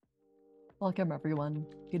Welcome, everyone.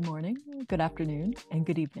 Good morning, good afternoon, and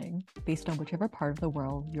good evening, based on whichever part of the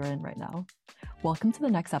world you're in right now. Welcome to the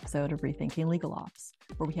next episode of Rethinking Legal Ops,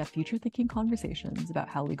 where we have future thinking conversations about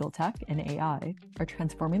how legal tech and AI are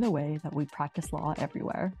transforming the way that we practice law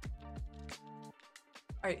everywhere.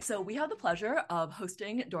 All right, so we have the pleasure of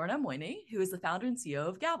hosting Dorna Moini, who is the founder and CEO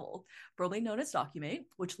of Gavel, formerly known as Documate,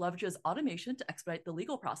 which leverages automation to expedite the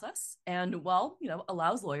legal process and,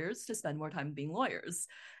 allows lawyers to spend more time being lawyers.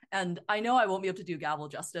 And I know I won't be able to do Gavel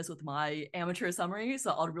justice with my amateur summary,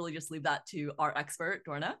 so I'll really just leave that to our expert,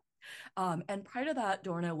 Dorna. And prior to that,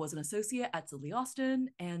 Dorna was an associate at Sidley Austin,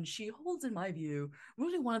 and she holds, in my view,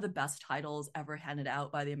 really one of the best titles ever handed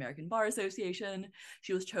out by the American Bar Association.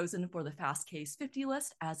 She was chosen for the Fast Case 50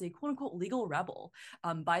 list as a quote-unquote legal rebel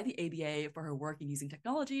by the ABA for her work in using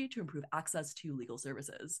technology to improve access to legal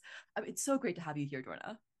services. It's so great to have you here,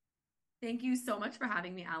 Dorna. Thank you so much for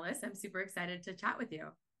having me, Alice. I'm super excited to chat with you.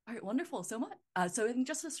 All right, wonderful. So much.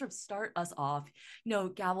 Just to sort of start us off,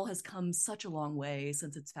 Gavel has come such a long way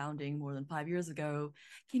since its founding more than 5 years ago.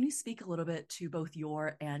 Can you speak a little bit to both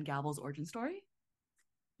your and Gavel's origin story?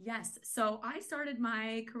 Yes. So I started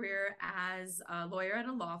my career as a lawyer at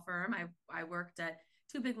a law firm. I worked at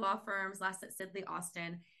two big law firms, last at Sidley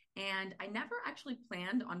Austin, and I never actually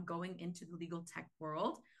planned on going into the legal tech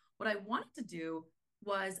world. What I wanted to do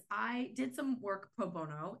was I did some work pro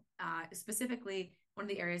bono, specifically one of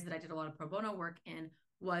the areas that I did a lot of pro bono work in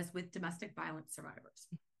was with domestic violence survivors.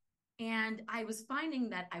 And I was finding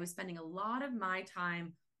that I was spending a lot of my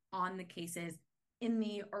time on the cases in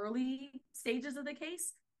the early stages of the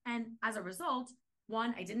case. And as a result,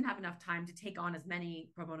 one, I didn't have enough time to take on as many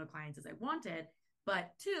pro bono clients as I wanted.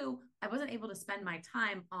 But two, I wasn't able to spend my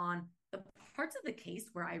time on the parts of the case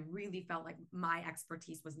where I really felt like my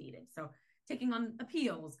expertise was needed. So taking on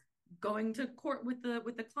appeals, going to court with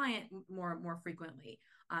the client more frequently,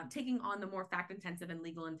 taking on the more fact intensive and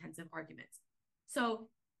legal intensive arguments. So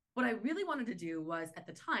what I really wanted to do was at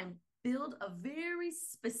the time build a very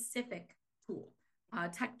specific tool,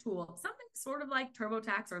 tech tool, something sort of like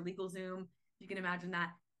TurboTax or LegalZoom, you can imagine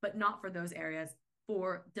that, but not for those areas,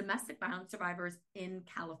 for domestic violence survivors in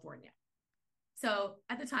California. So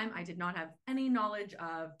at the time, I did not have any knowledge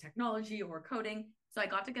of technology or coding. So I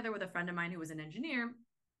got together with a friend of mine who was an engineer,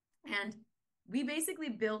 and we basically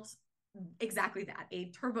built exactly that,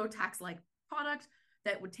 a TurboTax-like product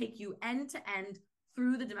that would take you end to end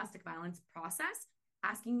through the domestic violence process,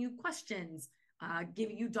 asking you questions,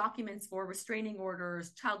 giving you documents for restraining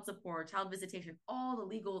orders, child support, child visitation, all the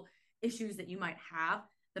legal issues that you might have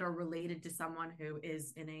that are related to someone who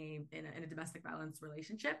is in a domestic violence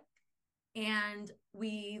relationship. And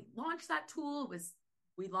we launched that tool.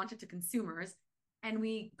 We launched it to consumers, and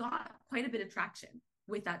we got quite a bit of traction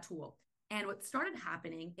with that tool. And what started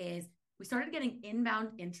happening is we started getting inbound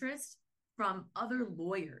interest from other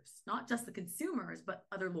lawyers, not just the consumers, but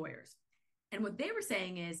other lawyers. And what they were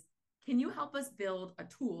saying is, can you help us build a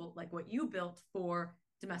tool like what you built for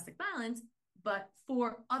domestic violence, but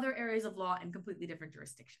for other areas of law and completely different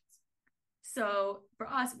jurisdictions? So for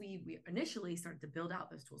us, we initially started to build out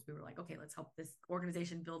those tools. We were like, okay, let's help this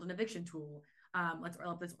organization build an eviction tool. Let's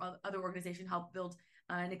help this other organization help build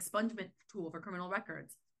an expungement tool for criminal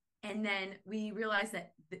records. And then we realized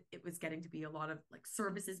that it was getting to be a lot of like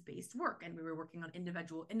services-based work. And we were working on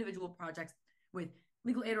individual projects with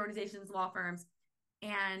legal aid organizations, law firms.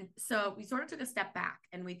 And so we sort of took a step back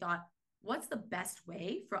and we thought, what's the best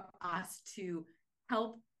way for us to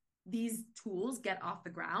help these tools get off the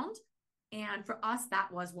ground? And for us,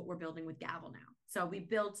 that was what we're building with Gavel now. So we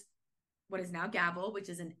built what is now Gavel, which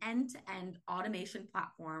is an end-to-end automation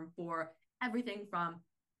platform for everything from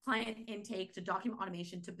client intake to document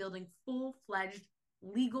automation to building full-fledged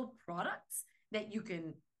legal products that you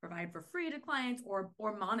can provide for free to clients or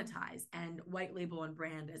monetize and white label and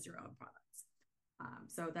brand as your own products.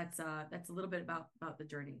 So that's a little bit about the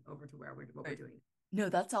journey over to what we're doing. No,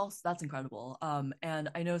 that's incredible. And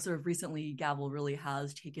I know sort of recently Gavel really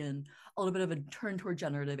has taken a little bit of a turn toward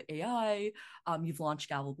generative AI. You've launched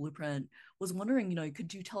Gavel Blueprint. Was wondering,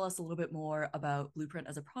 could you tell us a little bit more about Blueprint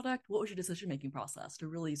as a product? What was your decision-making process to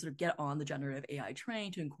really sort of get on the generative AI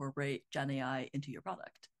train to incorporate Gen AI into your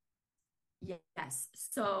product? Yes.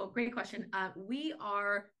 So great question. We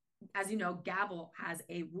are, as you know, Gavel has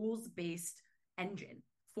a rules-based engine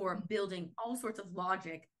for building all sorts of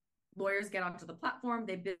logic. Lawyers get onto the platform,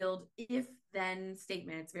 they build if-then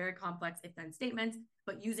statements, very complex if-then statements,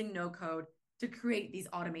 but using no code to create these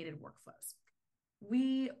automated workflows.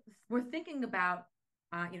 We were thinking about,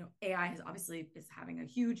 AI is having a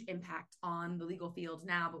huge impact on the legal field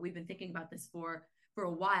now, but we've been thinking about this for a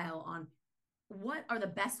while on what are the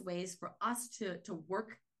best ways for us to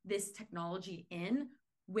work this technology in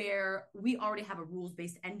where we already have a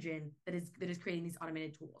rules-based engine that is creating these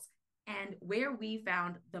automated tools. And where we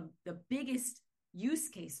found the biggest use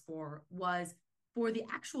case for was for the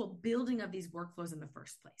actual building of these workflows in the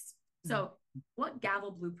first place. So what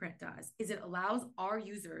Gavel Blueprint does is it allows our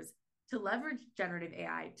users to leverage generative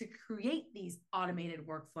AI to create these automated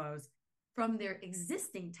workflows from their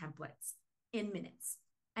existing templates in minutes.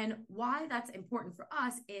 And why that's important for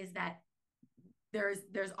us is that there's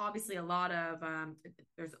obviously a lot of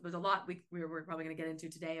there's a lot we're probably going to get into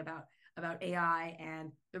today about AI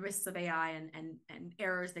and the risks of AI and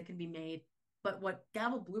errors that can be made. But what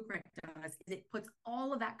Gavel Blueprint does is it puts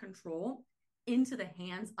all of that control into the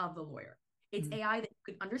hands of the lawyer. It's AI that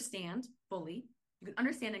you can understand fully, you can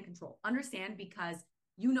understand and control. Understand because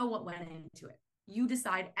you know what went into it. You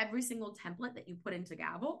decide every single template that you put into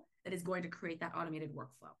Gavel that is going to create that automated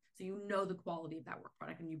workflow. So you know the quality of that work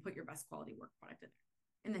product and you put your best quality work product in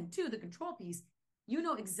there. And then two, the control piece, you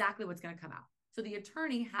know exactly what's going to come out. So the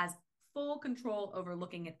attorney has full control over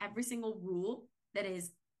looking at every single rule that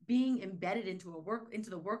is being embedded into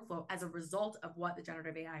the workflow as a result of what the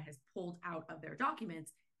generative AI has pulled out of their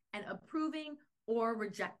documents and approving or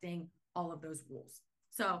rejecting all of those rules.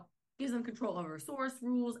 So gives them control over source,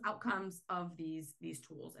 rules, outcomes of these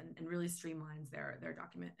tools and really streamlines their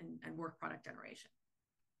document and work product generation.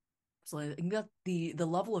 So I think that the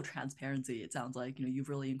level of transparency, it sounds like, you've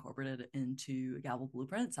really incorporated into Gavel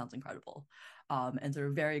Blueprint. It sounds incredible. And so we're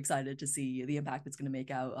very excited to see the impact it's going to make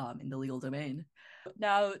out in the legal domain.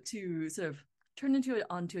 Now to sort of turn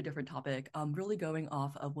onto a different topic, really going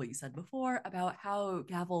off of what you said before about how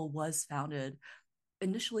Gavel was founded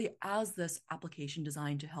initially as this application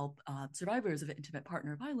designed to help survivors of intimate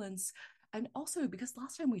partner violence. And also because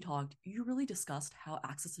last time we talked, you really discussed how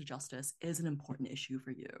access to justice is an important issue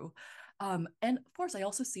for you. And of course, I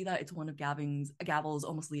also see that it's one of Gavel's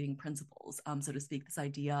almost leading principles, so to speak, this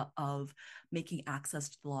idea of making access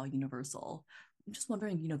to the law universal. I'm just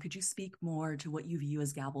wondering, could you speak more to what you view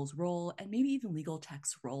as Gavel's role and maybe even legal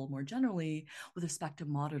tech's role more generally with respect to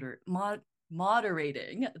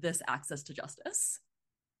moderating this access to justice?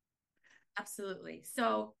 Absolutely.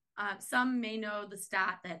 So some may know the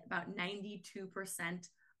stat that about 92%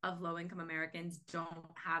 of low-income Americans don't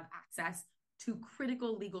have access to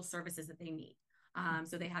critical legal services that they need.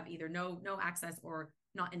 So they have either no access or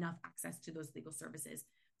not enough access to those legal services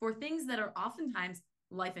for things that are oftentimes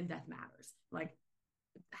life and death matters, like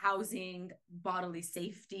housing, bodily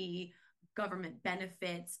safety, government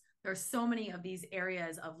benefits. There are so many of these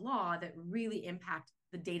areas of law that really impact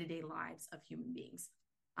the day-to-day lives of human beings.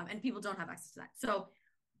 And people don't have access to that. So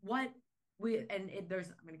I'm going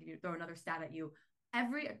to throw another stat at you.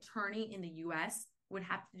 Every attorney in the US would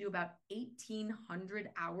have to do about 1,800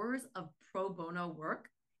 hours of pro bono work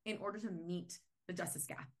in order to meet the justice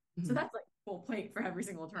gap. Mm-hmm. So that's like full plate for every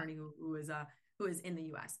single attorney who is in the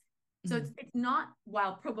US. So it's not,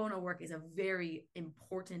 while pro bono work is a very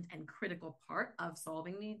important and critical part of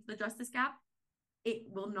solving the justice gap, it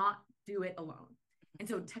will not do it alone. And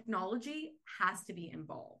so technology has to be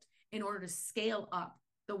involved in order to scale up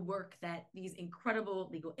the work that these incredible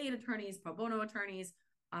legal aid attorneys, pro bono attorneys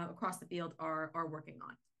across the field are working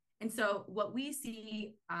on. And so what we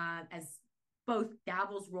see as both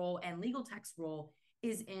Gavel's role and legal tech's role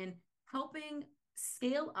is in helping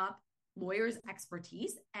scale up lawyers'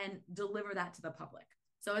 expertise and deliver that to the public.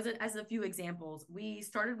 So as a few examples, we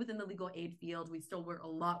started within the legal aid field. We still work a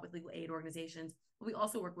lot with legal aid organizations, but we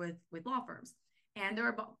also work with law firms. And there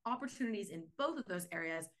are opportunities in both of those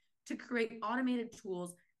areas to create automated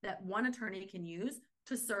tools that one attorney can use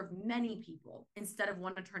to serve many people instead of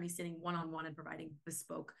one attorney sitting one-on-one and providing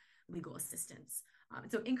bespoke legal assistance.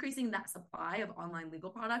 So increasing that supply of online legal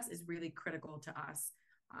products is really critical to us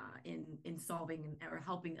in solving or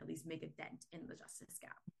helping at least make a dent in the justice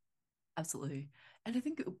gap. Absolutely. And I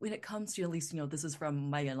think when it comes to, at least, this is from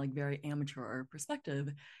my very amateur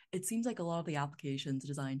perspective, it seems like a lot of the applications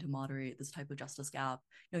designed to moderate this type of justice gap,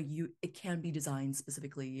 it can be designed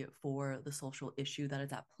specifically for the social issue that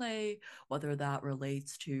is at play, whether that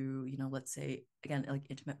relates to, let's say, again, like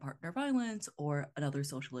intimate partner violence or another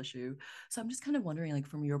social issue. So I'm just kind of wondering,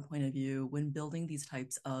 from your point of view, when building these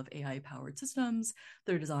types of AI-powered systems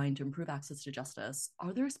that are designed to improve access to justice,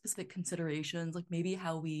 are there specific considerations, like maybe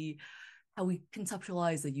how we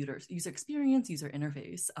conceptualize the user experience, user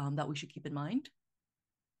interface, that we should keep in mind?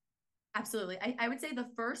 Absolutely. I would say the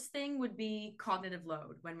first thing would be cognitive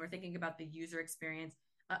load when we're thinking about the user experience.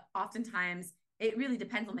 Oftentimes, it really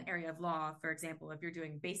depends on the area of law. For example, if you're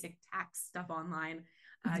doing basic tax stuff online,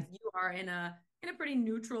 you are in a pretty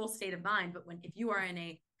neutral state of mind. But if you are in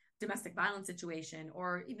a domestic violence situation,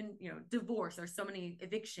 or even, divorce, or so many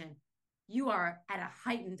eviction, you are at a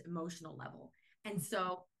heightened emotional level. And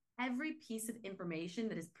so every piece of information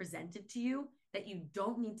that is presented to you that you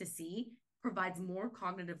don't need to see provides more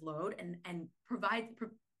cognitive load, and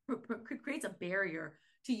creates a barrier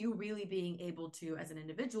to you really being able to, as an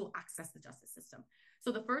individual, access the justice system.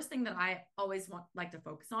 So the first thing that I always like to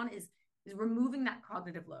focus on is removing that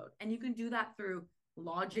cognitive load. And you can do that through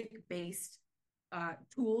logic-based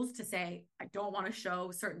tools to say, I don't want to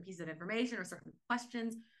show certain pieces of information or certain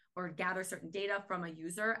questions or gather certain data from a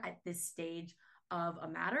user at this stage of a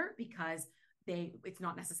matter, because it's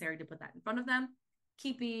not necessary to put that in front of them.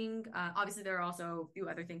 Keeping obviously, there are also a few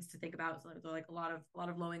other things to think about. So like a lot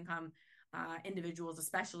of low income individuals,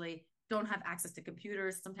 especially, don't have access to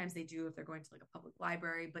computers. Sometimes they do if they're going to like a public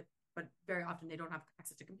library, but very often they don't have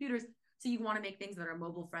access to computers. So you want to make things that are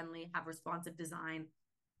mobile friendly, have responsive design.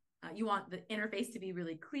 You want the interface to be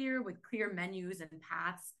really clear with clear menus and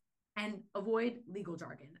paths, and avoid legal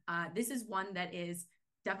jargon. This is one that is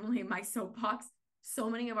definitely my soapbox. So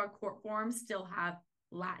many of our court forms still have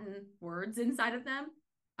Latin words inside of them.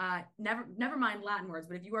 Never mind Latin words,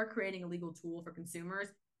 but if you are creating a legal tool for consumers,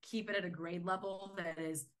 keep it at a grade level that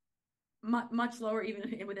is much lower,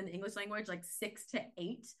 even within the English language. Like 6 to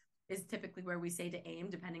 8 is typically where we say to aim,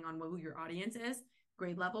 depending on who your audience is,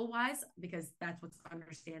 grade level wise, because that's what's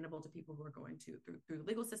understandable to people who are going through the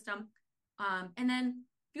legal system. And then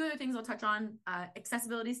a few other things I'll touch on: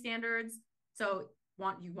 accessibility standards. So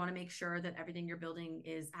you want to make sure that everything you're building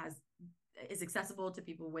is accessible to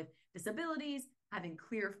people with disabilities, having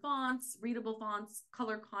clear fonts, readable fonts,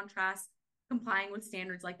 color contrast, complying with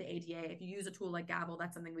standards like the ADA. If you use a tool like Gavel,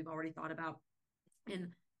 that's something we've already thought about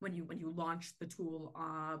when you launch the tool,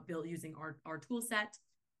 built using our tool set.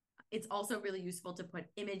 It's also really useful to put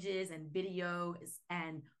images and videos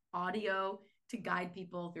and audio to guide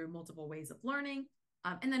people through multiple ways of learning.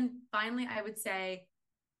 And then finally, I would say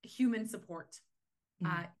human support.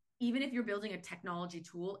 Even if you're building a technology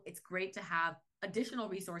tool, it's great to have additional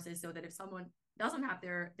resources so that if someone doesn't have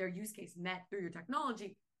their use case met through your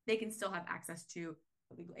technology, they can still have access to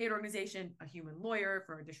a legal aid organization, a human lawyer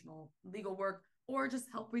for additional legal work, or just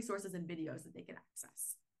help resources and videos that they can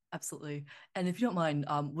access. Absolutely. And if you don't mind,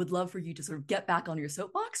 would love for you to sort of get back on your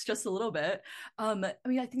soapbox just a little bit. I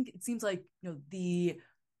mean, I think it seems like, the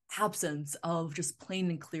absence of just plain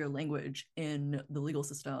and clear language in the legal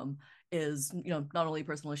system is, not only a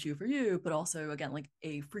personal issue for you, but also, again, like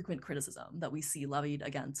a frequent criticism that we see levied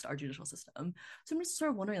against our judicial system. So I'm just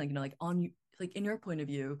sort of wondering, like in your point of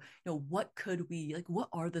view, what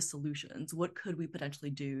are the solutions? What could we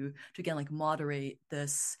potentially do to, again, like moderate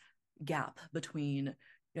this gap between,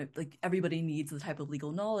 like everybody needs the type of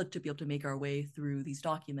legal knowledge to be able to make our way through these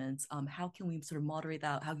documents. How can we sort of moderate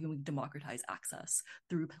that? How can we democratize access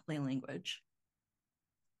through plain language?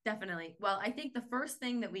 Definitely. Well, I think the first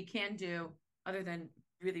thing that we can do, other than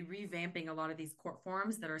really revamping a lot of these court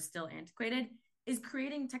forms that are still antiquated, is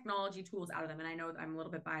creating technology tools out of them. And I know I'm a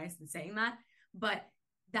little bit biased in saying that, but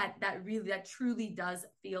that truly does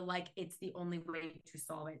feel like it's the only way to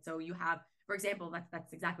solve it. So you have, for example,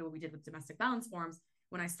 that's exactly what we did with domestic violence forms.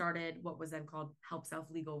 When I started what was then called Help Self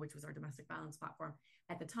Legal, which was our domestic violence platform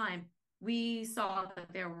at the time, we saw that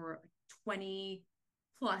there were 20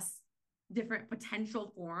 plus different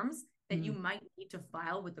potential forms that you might need to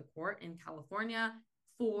file with the court in California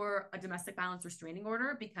for a domestic violence restraining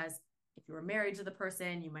order. Because if you were married to the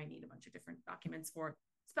person, you might need a bunch of different documents for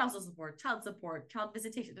spousal support, child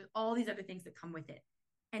visitation. There's all these other things that come with it.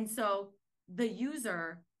 And so the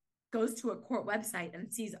user goes to a court website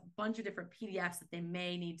and sees a bunch of different PDFs that they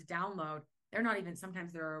may need to download.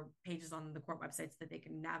 Sometimes there are pages on the court websites that they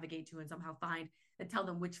can navigate to and somehow find that tell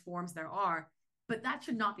them which forms there are. But that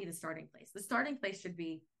should not be the starting place. The starting place should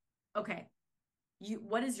be, okay,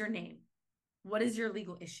 what is your name? What is your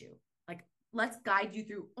legal issue? Like, let's guide you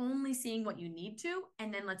through only seeing what you need to,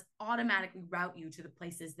 and then let's automatically route you to the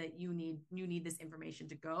places that you need this information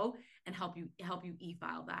to go, and help you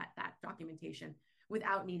e-file that documentation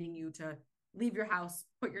without needing you to leave your house,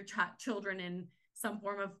 put your children in some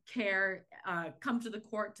form of care, come to the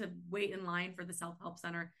court to wait in line for the self-help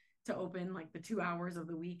center to open like the 2 hours of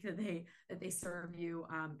the week that they serve you,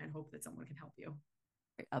 and hope that someone can help you.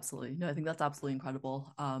 Absolutely. No, I think that's absolutely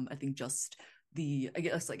incredible. I think I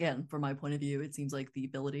guess, again, from my point of view, it seems like the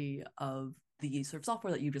ability of the sort of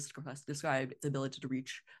software that you just described, its ability to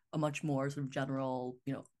reach a much more sort of general,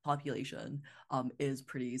 population, is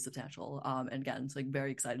pretty substantial. And again, it's like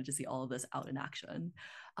very excited to see all of this out in action.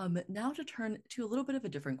 Now to turn to a little bit of a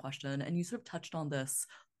different question, and you sort of touched on this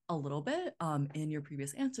a little bit in your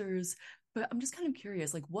previous answers, but I'm just kind of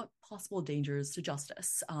curious, like what possible dangers to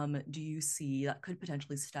justice do you see that could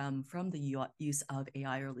potentially stem from the use of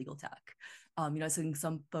AI or legal tech? I think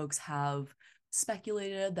some folks have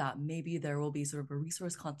speculated that maybe there will be sort of a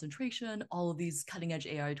resource concentration. All of these cutting edge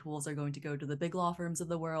AI tools are going to go to the big law firms of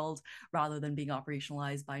the world rather than being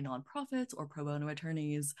operationalized by nonprofits or pro bono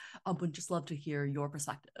attorneys. Would just love to hear your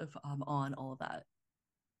perspective on all of that.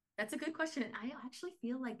 That's a good question. I actually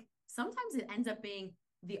feel like sometimes it ends up being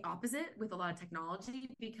the opposite with a lot of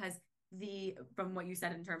technology because from what you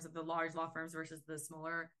said in terms of the large law firms versus the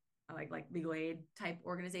smaller like legal aid type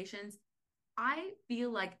organizations, I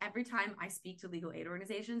feel like every time I speak to legal aid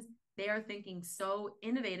organizations, they are thinking so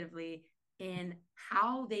innovatively in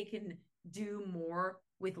how they can do more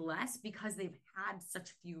with less because they've had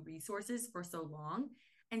such few resources for so long.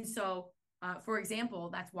 And so, for example,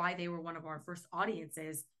 that's why they were one of our first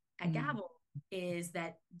audiences at Gavel, is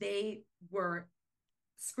that they were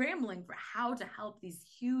scrambling for how to help these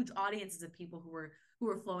huge audiences of people who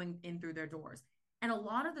were flowing in through their doors. And a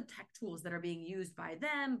lot of the tech tools that are being used by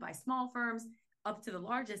them, by small firms, up to the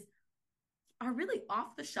largest, are really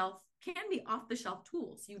off the shelf, can be off the shelf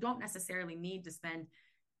tools. You don't necessarily need to spend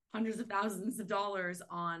hundreds of thousands of dollars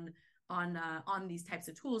on these types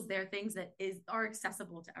of tools. They're things that are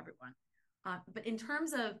accessible to everyone. But in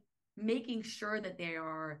terms of making sure that they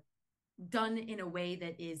are done in a way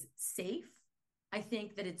that is safe, I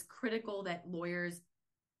think that it's critical that lawyers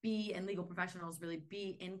and legal professionals really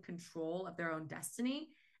be in control of their own destiny.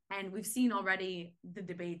 And we've seen already the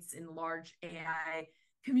debates in the large AI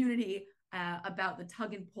community about the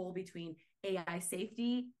tug and pull between AI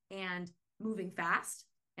safety and moving fast,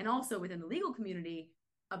 and also within the legal community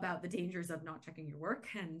about the dangers of not checking your work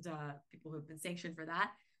and people who have been sanctioned for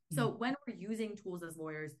that. So when we're using tools as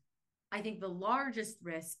lawyers, I think the largest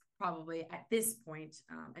risk probably at this point,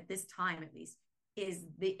 at this time at least, is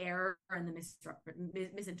the error and the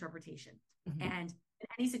misinterpretation. And in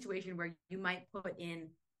any situation where you might put in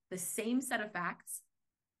the same set of facts,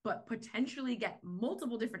 but potentially get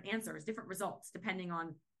multiple different answers, different results, depending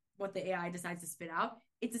on what the AI decides to spit out,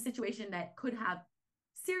 it's a situation that could have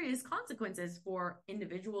serious consequences for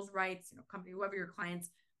individuals' rights, company, whoever your clients'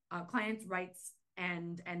 rights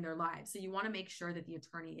and their lives. So you want to make sure that the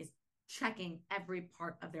attorney is checking every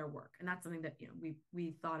part of their work, and that's something that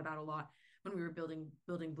we thought about a lot when we were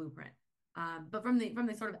building Blueprint. But from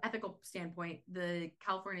the sort of ethical standpoint, the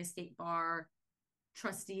California State Bar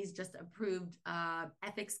trustees just approved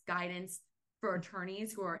ethics guidance for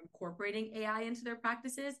attorneys who are incorporating AI into their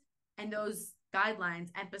practices, and those guidelines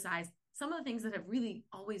emphasize some of the things that have really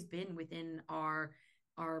always been within our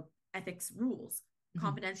ethics rules.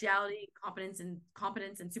 Confidentiality, competence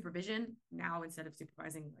and supervision. Now, instead of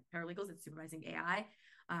supervising like paralegals, it's supervising AI.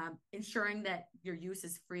 Ensuring that your use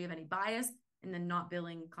is free of any bias, and then not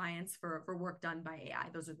billing clients for work done by AI.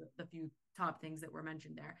 Those are the few top things that were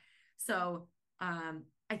mentioned there. So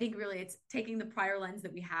I think really it's taking the prior lens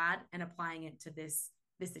that we had and applying it to this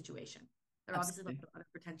situation. There are obviously other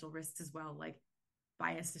potential risks as well, like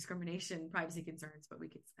bias, discrimination, privacy concerns, but we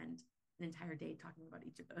could spend an entire day talking about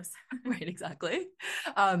each of those. Right, exactly.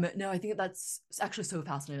 No, I think that's actually so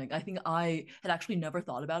fascinating. I think I had actually never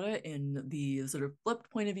thought about it in the sort of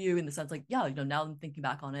flipped point of view, in the sense like, yeah, now I'm thinking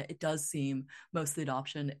back on it, it does seem most of the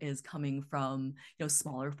adoption is coming from,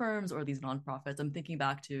 smaller firms or these nonprofits. I'm thinking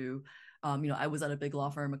back to I was at a big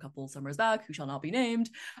law firm a couple summers back, who shall not be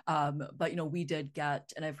named. But, we did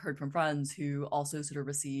get, and I've heard from friends who also sort of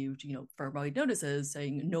received, firm-wide notices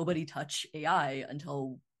saying nobody touch AI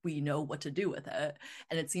until we know what to do with it.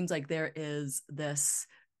 And it seems like there is this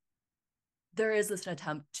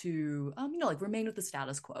attempt to like remain with the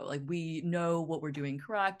status quo. Like, we know what we're doing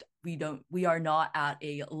correct. We are not at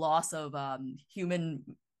a loss of human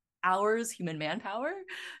manpower,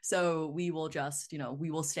 so we will just we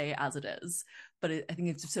will stay as it is. But I think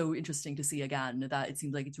it's so interesting to see again that it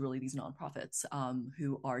seems like it's really these nonprofits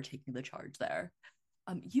who are taking the charge there.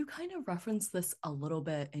 You kind of referenced this a little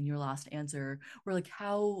bit in your last answer, where like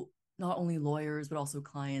how not only lawyers but also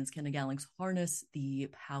clients can again like harness the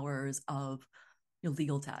powers of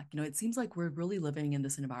legal tech. It seems like we're really living in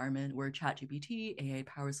this environment where ChatGPT, AI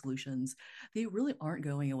powered solutions, they really aren't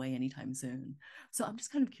going away anytime soon. So I'm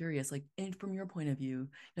just kind of curious, like, and from your point of view,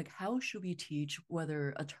 like, how should we teach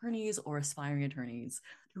whether attorneys or aspiring attorneys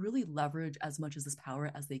to really leverage as much of this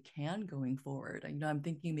power as they can going forward? I'm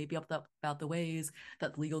thinking maybe about the ways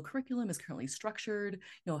that the legal curriculum is currently structured.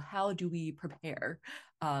 How do we prepare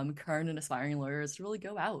current and aspiring lawyers to really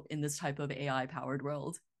go out in this type of AI powered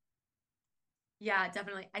world? Yeah,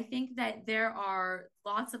 definitely. I think that there are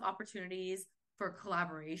lots of opportunities for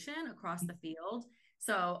collaboration across the field.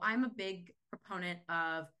 So I'm a big proponent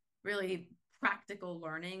of really practical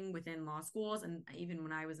learning within law schools. And even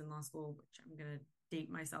when I was in law school, which I'm going to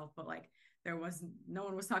date myself, but like no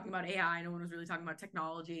one was talking about AI, no one was really talking about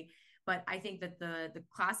technology. But I think that the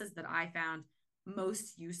classes that I found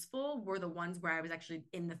most useful were the ones where I was actually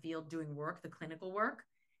in the field doing work, the clinical work.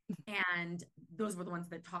 And those were the ones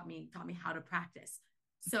that taught me how to practice.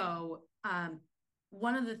 So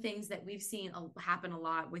one of the things that we've seen happen a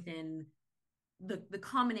lot within the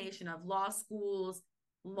combination of law schools,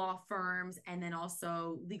 law firms, and then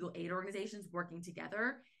also legal aid organizations working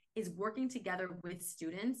together is working together with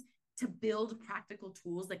students to build practical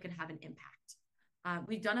tools that can have an impact.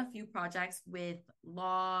 We've done a few projects with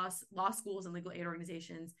law schools and legal aid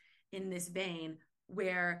organizations in this vein,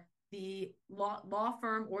 where the law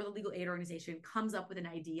firm or the legal aid organization comes up with an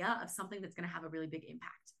idea of something that's going to have a really big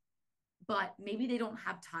impact, but maybe they don't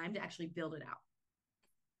have time to actually build it out.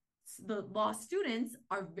 The law students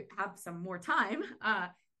have some more time,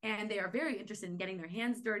 and they are very interested in getting their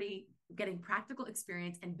hands dirty, getting practical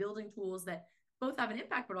experience, and building tools that both have an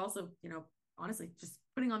impact, but also, honestly, just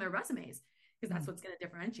putting on their resumes, because that's what's going to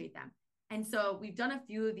differentiate them. And so we've done a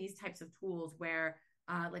few of these types of tools where,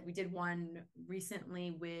 like we did one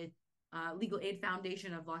recently with Legal Aid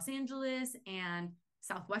Foundation of Los Angeles and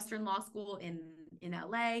Southwestern Law School in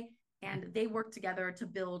LA, and they worked together to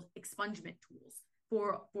build expungement tools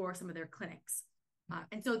for some of their clinics.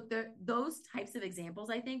 And so those types of examples,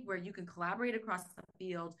 I think, where you can collaborate across the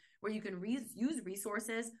field, where you can use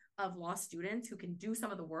resources of law students who can do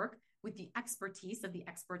some of the work with the expertise of the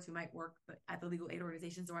experts who might work at the legal aid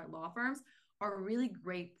organizations or at law firms, are really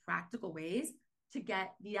great practical ways to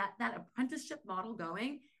get that apprenticeship model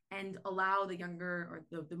going and allow the younger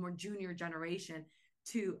or the more junior generation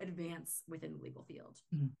to advance within the legal field.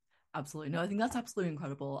 Mm-hmm. Absolutely. No, I think that's absolutely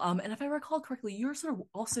incredible. And if I recall correctly, you're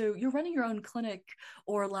you're running your own clinic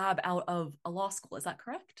or lab out of a law school. Is that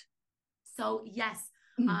correct? So yes,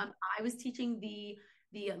 I was teaching the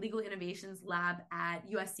legal innovations lab at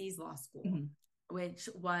USC's law school, which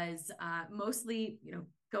was mostly,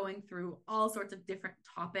 going through all sorts of different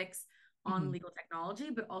topics on legal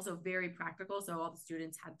technology, but also very practical. So all the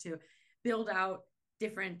students had to build out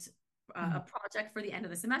different a project for the end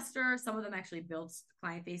of the semester. Some of them actually built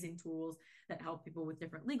client-facing tools that help people with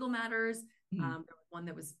different legal matters. There was one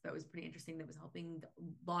that was pretty interesting, that was helping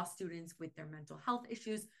law students with their mental health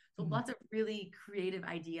issues. So lots of really creative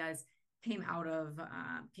ideas came out of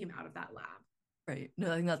that lab. Right.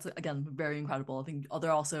 No, I think that's, again, very incredible. I think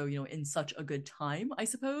they're also, in such a good time, I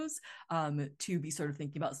suppose, to be sort of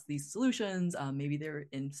thinking about these solutions. Maybe they're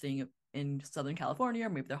staying in Southern California, or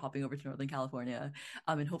maybe they're hopping over to Northern California,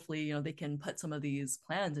 and hopefully, they can put some of these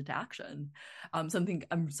plans into action. So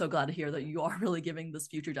I'm so glad to hear that you are really giving this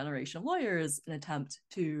future generation of lawyers an attempt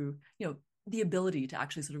to, the ability to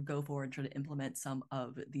actually sort of go forward and try to implement some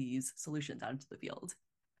of these solutions out into the field.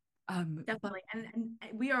 Definitely. And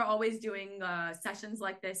we are always doing sessions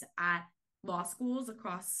like this at law schools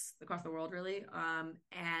across the world, really.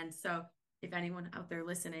 And so if anyone out there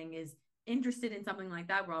listening is interested in something like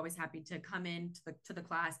that, we're always happy to come in to the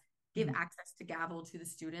class, give access to Gavel to the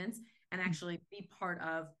students, and actually be part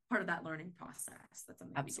of that learning process. That's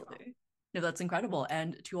something absolutely. No, that's incredible.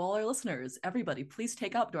 And to all our listeners, everybody, please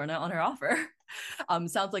take up Dorna on her offer.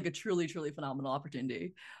 Sounds like a truly, truly phenomenal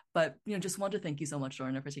opportunity. But, just want to thank you so much,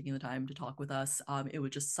 Dorna, for taking the time to talk with us. It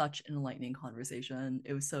was just such an enlightening conversation.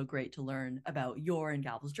 It was so great to learn about your and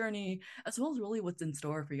Gavel's journey, as well as really what's in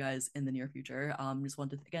store for you guys in the near future. Just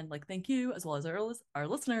want to, again, thank you, as well as our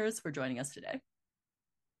listeners, for joining us today.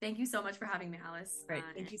 Thank you so much for having me, Alice. Great.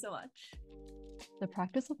 Thank you so much. The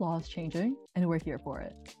practice of law is changing, and we're here for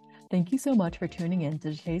it. Thank you so much for tuning in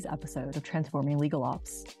to today's episode of Transforming Legal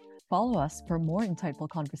Ops. Follow us for more insightful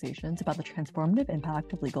conversations about the transformative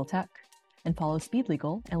impact of legal tech. And follow Speed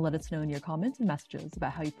Legal and let us know in your comments and messages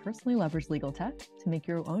about how you personally leverage legal tech to make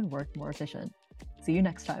your own work more efficient. See you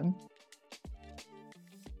next time.